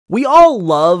We all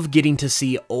love getting to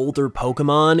see older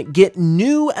Pokemon get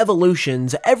new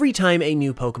evolutions every time a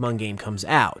new Pokemon game comes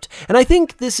out, and I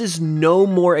think this is no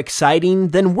more exciting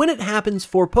than when it happens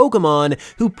for Pokemon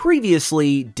who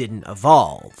previously didn't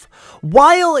evolve.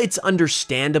 While it's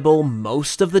understandable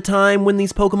most of the time when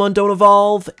these Pokemon don't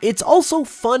evolve, it's also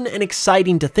fun and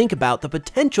exciting to think about the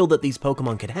potential that these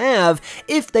Pokemon could have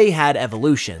if they had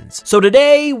evolutions. So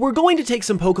today, we're going to take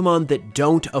some Pokemon that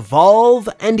don't evolve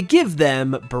and give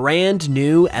them brand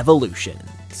new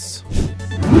evolutions.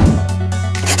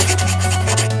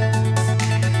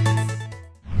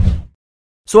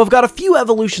 So I've got a few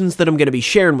evolutions that I'm going to be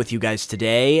sharing with you guys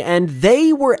today, and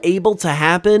they were able to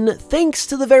happen thanks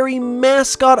to the very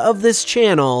mascot of this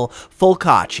channel,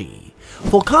 Folkachi.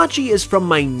 Folkachi is from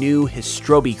my new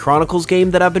Histrobi Chronicles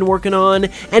game that I've been working on,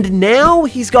 and now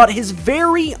he's got his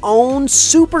very own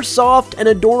super soft and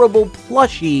adorable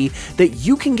plushie that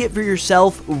you can get for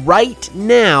yourself right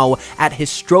now at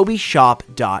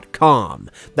histrobishop.com.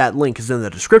 That link is in the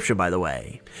description, by the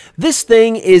way. This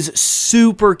thing is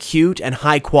super cute and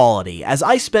high quality, as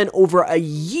I spent over a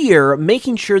year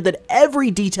making sure that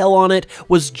every detail on it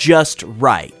was just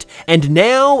right. And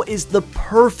now is the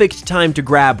perfect time to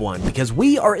grab one, because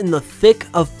we are in the thick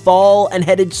of fall and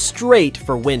headed straight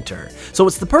for winter. So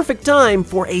it's the perfect time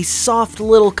for a soft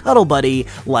little cuddle buddy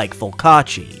like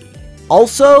Folkachi.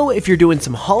 Also, if you're doing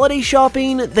some holiday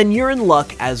shopping, then you're in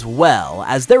luck as well,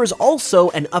 as there is also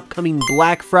an upcoming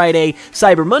Black Friday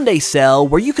Cyber Monday sale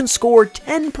where you can score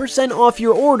 10% off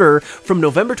your order from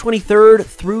November 23rd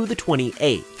through the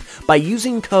 28th by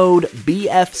using code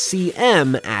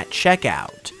BFCM at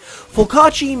checkout.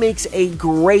 Folkachi makes a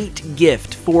great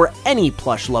gift for any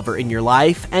plush lover in your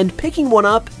life, and picking one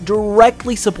up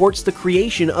directly supports the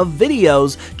creation of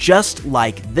videos just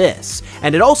like this.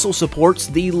 And it also supports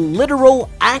the literal,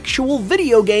 actual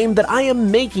video game that I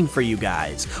am making for you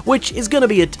guys, which is going to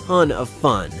be a ton of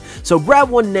fun. So grab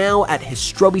one now at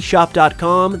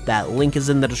histrobishop.com, that link is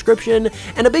in the description,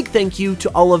 and a big thank you to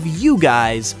all of you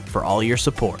guys for all your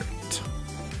support.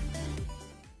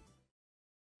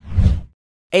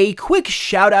 A quick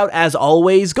shout out, as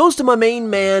always, goes to my main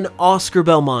man, Oscar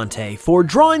Belmonte, for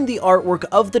drawing the artwork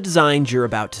of the designs you're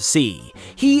about to see.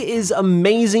 He is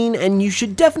amazing, and you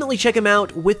should definitely check him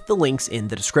out with the links in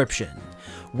the description.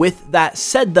 With that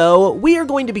said though, we are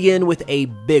going to begin with a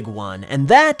big one, and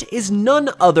that is none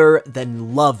other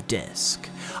than Luvdisc.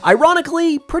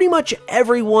 Ironically, pretty much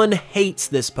everyone hates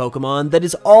this Pokemon that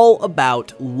is all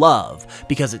about love,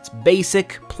 because it's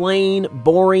basic, plain,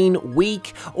 boring,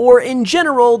 weak, or in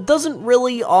general doesn't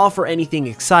really offer anything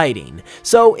exciting.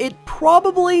 So it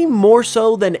probably, more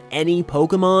so than any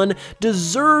Pokemon,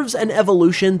 deserves an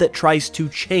evolution that tries to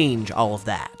change all of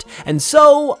that. And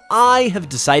so I have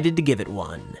decided to give it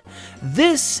one.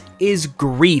 This is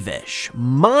Grievish,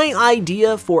 my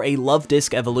idea for a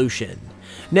Luvdisc evolution.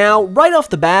 Now, right off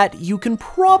the bat, you can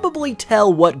probably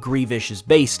tell what Grievish is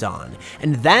based on,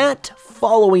 and that,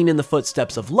 following in the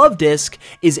footsteps of Luvdisc,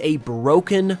 is a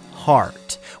broken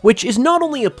heart, which is not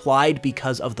only applied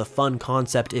because of the fun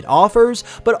concept it offers,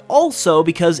 but also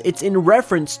because it's in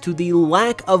reference to the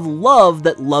lack of love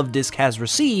that Luvdisc has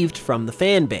received from the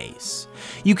fanbase.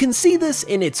 You can see this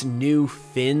in its new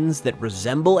fins that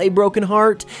resemble a broken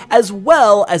heart, as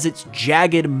well as its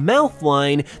jagged mouth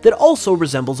line that also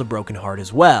resembles a broken heart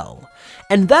as well.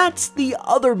 And that's the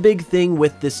other big thing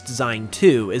with this design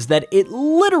too, is that it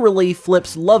literally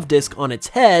flips Luvdisc on its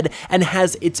head and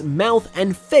has its mouth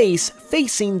and face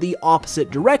facing the opposite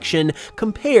direction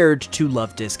compared to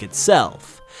Luvdisc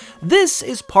itself. This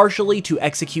is partially to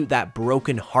execute that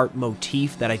broken heart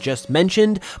motif that I just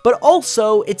mentioned, but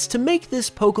also it's to make this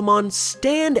Pokemon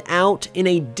stand out in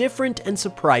a different and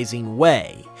surprising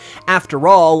way. After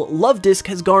all, Luvdisc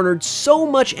has garnered so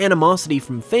much animosity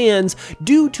from fans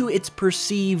due to its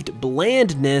perceived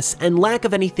blandness and lack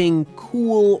of anything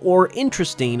cool or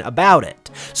interesting about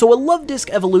it. So a Luvdisc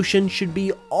evolution should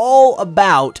be all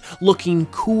about looking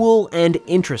cool and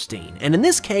interesting, and in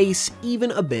this case, even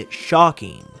a bit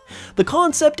shocking. The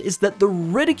concept is that the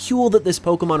ridicule that this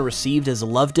Pokemon received as a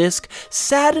Luvdisc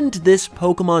saddened this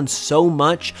Pokemon so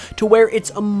much to where its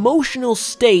emotional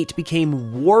state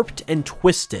became warped and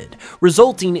twisted,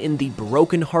 resulting in the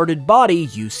broken-hearted body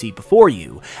you see before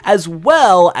you, as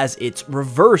well as its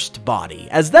reversed body,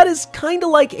 as that is kinda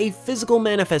like a physical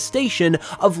manifestation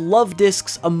of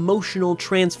Luvdisc's emotional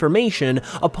transformation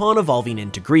upon evolving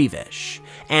into Grievish.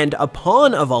 And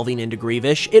upon evolving into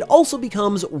Grievish, it also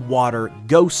becomes Water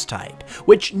Ghost type,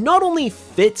 which not only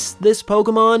fits this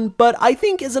Pokemon, but I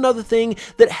think is another thing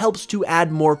that helps to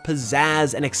add more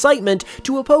pizzazz and excitement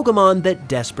to a Pokemon that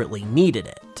desperately needed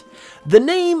it. The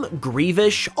name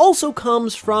Grievish also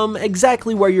comes from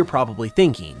exactly where you're probably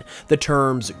thinking. The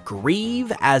terms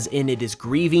grieve, as in it is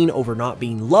grieving over not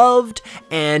being loved,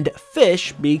 and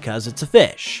fish, because it's a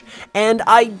fish. And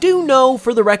I do know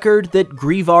for the record that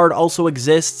Grievard also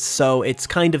exists, so it's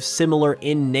kind of similar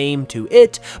in name to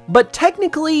it, but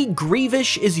technically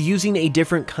Grievish is using a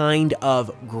different kind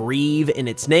of grieve in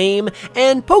its name,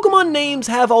 and Pokemon names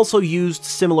have also used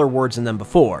similar words in them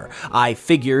before. I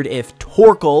figured if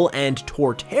Torkoal and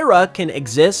Torterra can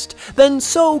exist, then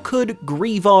so could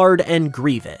Grievard and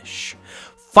Grievish.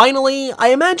 Finally, I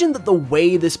imagine that the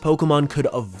way this Pokemon could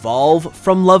evolve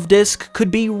from Luvdisc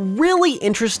could be really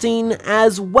interesting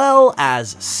as well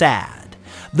as sad.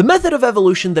 The method of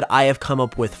evolution that I have come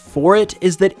up with for it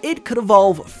is that it could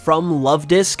evolve from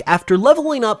Luvdisc after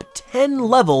leveling up 10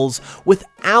 levels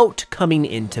without coming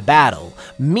into battle,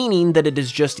 meaning that it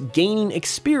is just gaining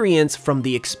experience from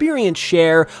the experience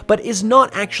share, but is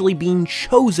not actually being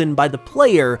chosen by the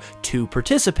player to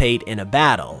participate in a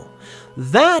battle.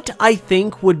 That, I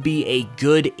think, would be a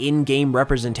good in-game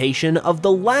representation of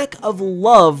the lack of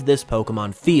love this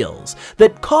Pokemon feels,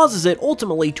 that causes it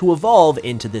ultimately to evolve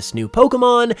into this new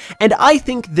Pokemon, and I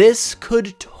think this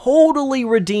could totally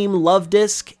redeem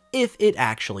Luvdisc if it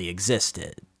actually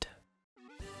existed.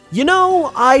 You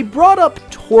know, I brought up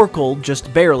Torkoal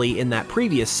just barely in that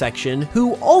previous section,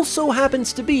 who also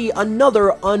happens to be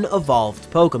another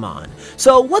unevolved Pokemon,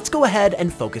 so let's go ahead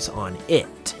and focus on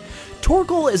it.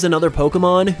 Torkoal is another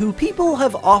Pokemon who people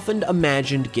have often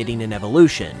imagined getting an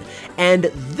evolution, and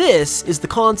this is the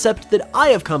concept that I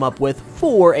have come up with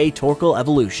for a Torkoal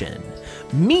evolution.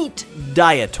 Meet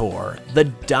Diator, the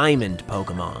Diamond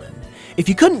Pokemon. If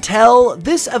you couldn't tell,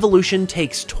 this evolution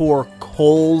takes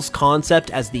Torkoal's concept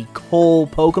as the coal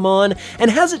Pokemon and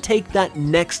has it take that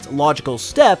next logical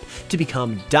step to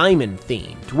become Diamond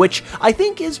themed, which I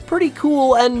think is pretty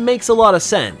cool and makes a lot of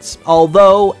sense.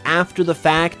 Although, after the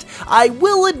fact, I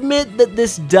will admit that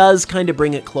this does kind of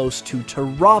bring it close to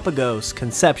Terapagos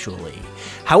conceptually.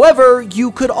 However,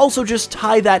 you could also just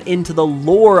tie that into the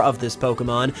lore of this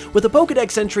Pokemon with a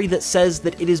Pokédex entry that says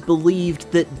that it is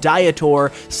believed that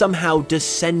Diator somehow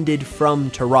descended from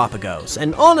Terapagos,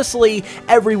 and honestly,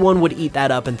 everyone would eat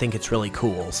that up and think it's really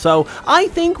cool, so I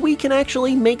think we can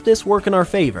actually make this work in our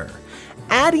favor.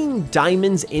 Adding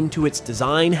diamonds into its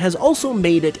design has also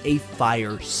made it a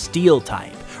fire-steel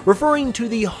type, referring to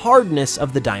the hardness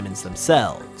of the diamonds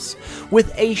themselves.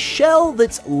 With a shell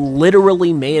that's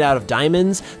literally made out of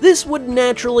diamonds, this would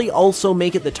naturally also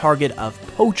make it the target of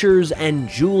poachers and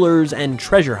jewelers and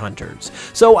treasure hunters,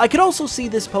 so I could also see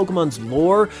this Pokemon's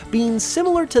lore being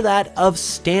similar to that of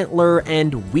Stantler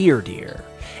and Weirdeer.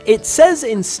 It says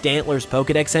in Stantler's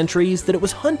Pokédex entries that it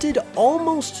was hunted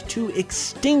almost to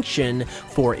extinction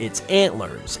for its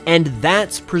antlers, and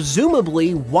that's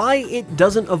presumably why it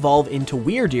doesn't evolve into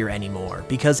Weirdeer anymore,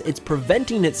 because it's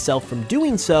preventing itself from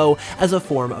doing so as a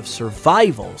form of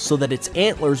survival, so that its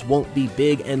antlers won't be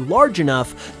big and large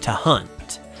enough to hunt.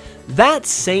 That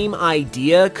same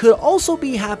idea could also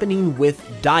be happening with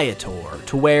Diator,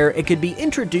 to where it could be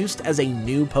introduced as a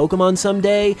new Pokemon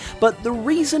someday, but the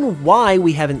reason why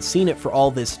we haven't seen it for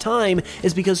all this time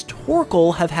is because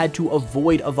Torkoal have had to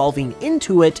avoid evolving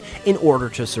into it in order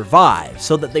to survive,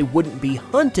 so that they wouldn't be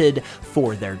hunted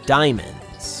for their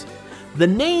diamonds. The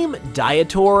name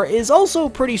Diator is also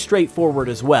pretty straightforward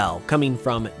as well, coming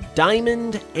from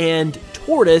diamond and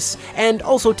tortoise, and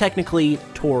also technically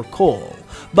Torkoal.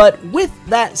 But with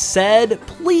that said,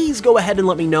 please go ahead and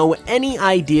let me know any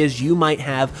ideas you might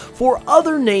have for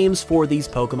other names for these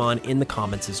Pokemon in the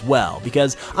comments as well,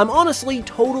 because I'm honestly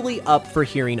totally up for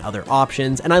hearing other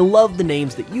options, and I love the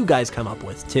names that you guys come up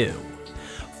with too.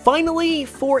 Finally,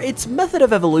 for its method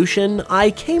of evolution,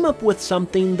 I came up with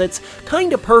something that's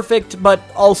kinda perfect, but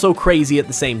also crazy at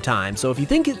the same time, so if you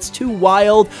think it's too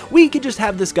wild, we could just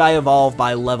have this guy evolve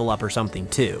by level up or something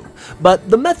too. But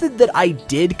the method that I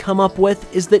did come up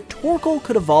with is that Torkoal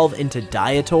could evolve into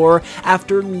Diator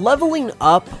after leveling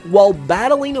up while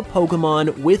battling a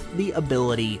Pokemon with the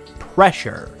ability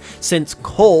Pressure, since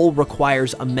coal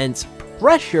requires immense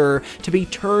pressure to be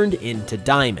turned into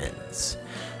diamonds.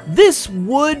 This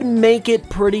would make it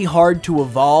pretty hard to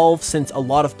evolve since a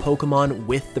lot of Pokemon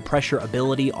with the pressure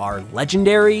ability are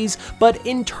legendaries, but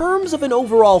in terms of an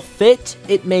overall fit,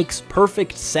 it makes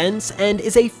perfect sense and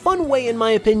is a fun way, in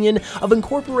my opinion, of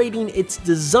incorporating its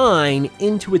design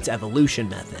into its evolution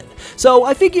method. So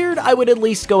I figured I would at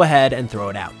least go ahead and throw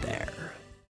it out there.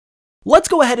 Let's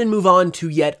go ahead and move on to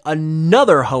yet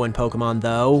another Hoenn Pokemon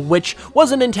though, which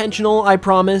wasn't intentional, I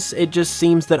promise. It just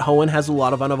seems that Hoenn has a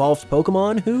lot of unevolved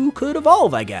Pokemon who could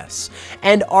evolve, I guess.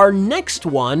 And our next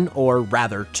one, or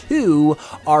rather two,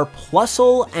 are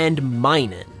Plusle and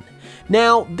Minun.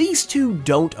 Now, these two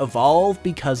don't evolve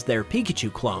because they're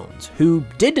Pikachu clones, who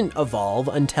didn't evolve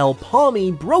until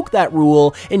Pawmi broke that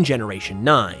rule in Generation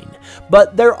 9.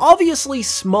 But they're obviously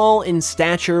small in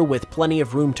stature with plenty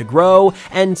of room to grow,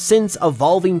 and since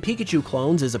evolving Pikachu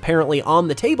clones is apparently on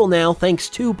the table now thanks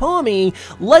to Pawmi,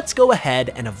 let's go ahead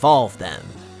and evolve them.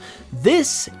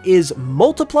 This is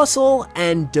Multiplusle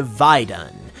and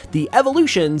Dividun, the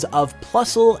evolutions of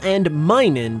Plusle and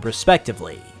Minun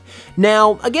respectively.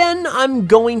 Now, again, I'm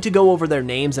going to go over their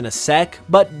names in a sec,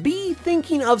 but be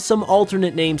thinking of some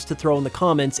alternate names to throw in the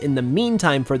comments in the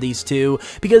meantime for these two,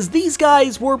 because these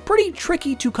guys were pretty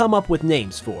tricky to come up with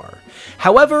names for.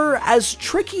 However, as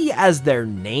tricky as their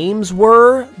names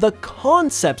were, the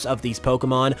concepts of these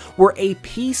Pokemon were a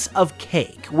piece of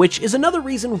cake, which is another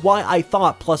reason why I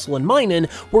thought Plusle and Minun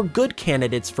were good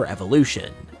candidates for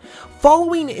evolution.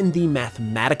 Following in the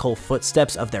mathematical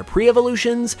footsteps of their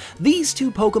pre-evolutions, these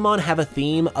two Pokemon have a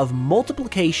theme of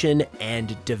multiplication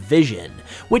and division,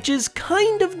 which is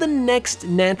kind of the next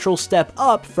natural step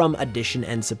up from addition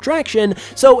and subtraction,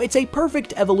 so it's a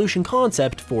perfect evolution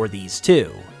concept for these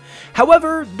two.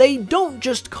 However, they don't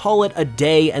just call it a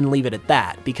day and leave it at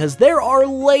that, because there are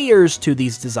layers to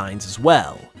these designs as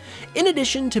well. In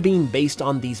addition to being based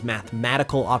on these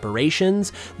mathematical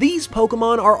operations, these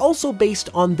Pokemon are also based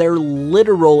on their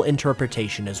literal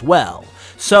interpretation as well.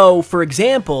 So, for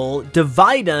example,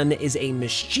 Dividun is a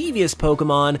mischievous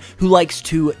Pokemon who likes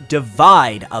to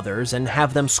divide others and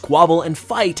have them squabble and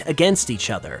fight against each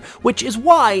other, which is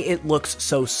why it looks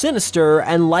so sinister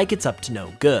and like it's up to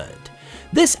no good.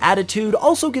 This attitude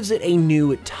also gives it a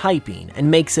new typing and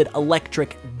makes it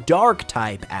Electric Dark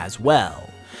type as well.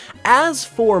 As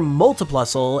for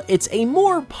Multiplusle, it's a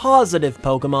more positive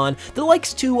Pokemon that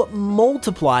likes to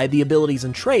multiply the abilities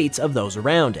and traits of those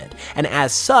around it, and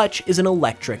as such is an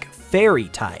Electric Fairy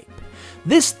type.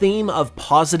 This theme of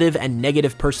positive and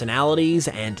negative personalities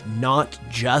and not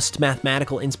just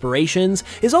mathematical inspirations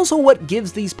is also what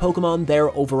gives these Pokemon their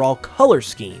overall color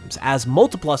schemes, as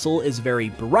Multiplusle is very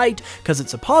bright because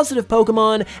it's a positive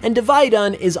Pokemon, and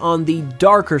Dividun is on the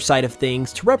darker side of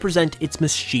things to represent its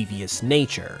mischievous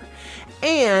nature.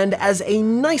 And as a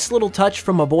nice little touch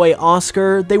from my boy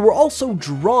Oscar, they were also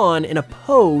drawn in a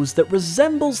pose that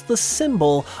resembles the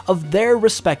symbol of their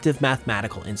respective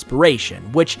mathematical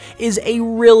inspiration, which is a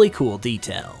really cool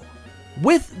detail.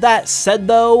 With that said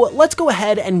though, let's go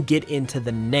ahead and get into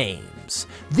the names.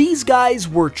 These guys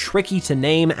were tricky to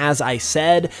name, as I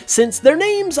said, since their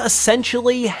names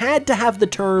essentially had to have the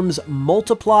terms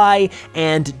multiply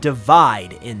and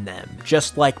divide in them,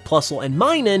 just like Plusle and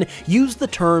Minun use the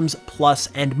terms plus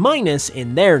and minus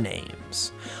in their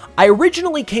names. I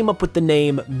originally came up with the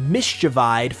name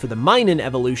Mischievide for the Minun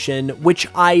evolution, which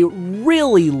I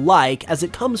really like as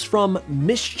it comes from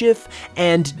mischief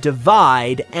and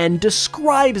divide and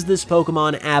describes this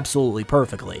Pokemon absolutely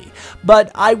perfectly.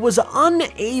 But I was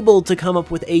unable to come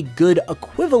up with a good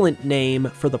equivalent name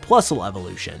for the Plusle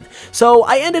evolution, so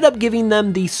I ended up giving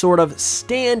them the sort of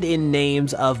stand-in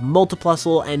names of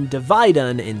Multiplusle and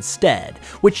Dividun instead,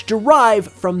 which derive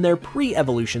from their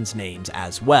pre-evolutions names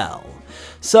as well.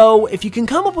 So, if you can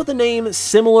come up with a name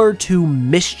similar to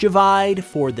Mischievide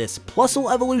for this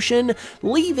Plusle evolution,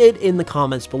 leave it in the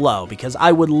comments below, because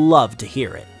I would love to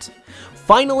hear it.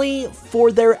 Finally,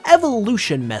 for their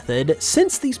evolution method,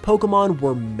 since these Pokemon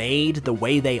were made the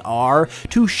way they are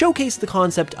to showcase the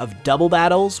concept of double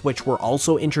battles, which were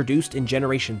also introduced in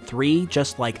Generation 3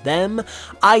 just like them,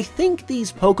 I think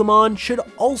these Pokemon should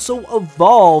also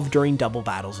evolve during double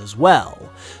battles as well.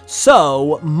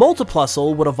 So,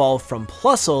 Multiplusle would evolve from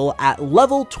Plusle at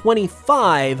level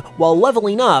 25 while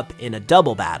leveling up in a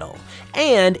double battle,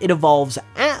 and it evolves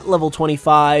at level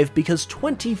 25 because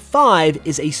 25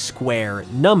 is a square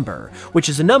number, which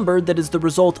is a number that is the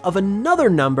result of another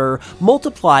number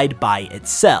multiplied by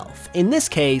itself, in this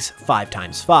case 5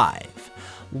 times 5.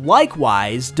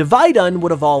 Likewise, Dividun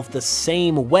would evolve the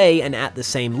same way and at the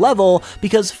same level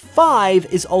because 5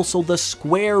 is also the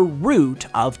square root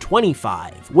of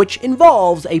 25, which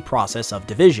involves a process of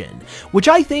division, which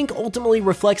I think ultimately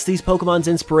reflects these Pokemon's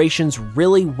inspirations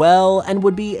really well and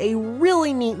would be a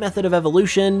really neat method of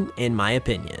evolution, in my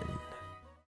opinion.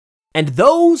 And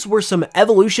those were some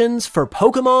evolutions for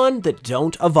Pokemon that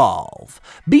don't evolve.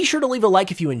 Be sure to leave a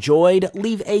like if you enjoyed,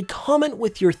 leave a comment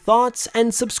with your thoughts,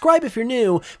 and subscribe if you're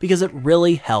new because it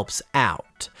really helps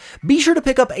out. out. Be sure to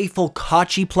pick up a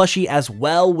Folkachi plushie as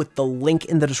well with the link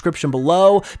in the description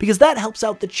below, because that helps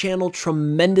out the channel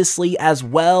tremendously as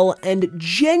well and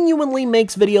genuinely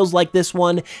makes videos like this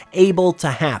one able to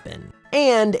happen.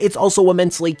 And it's also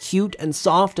immensely cute and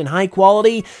soft and high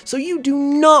quality, so you do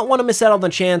not want to miss out on the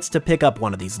chance to pick up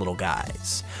one of these little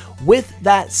guys. With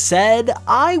that said,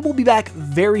 I will be back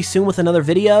very soon with another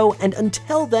video, and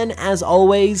until then, as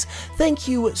always, thank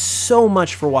you so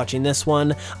much for watching this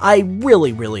one. I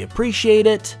really appreciate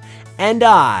it, and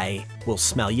I will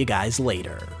smell you guys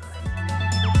later.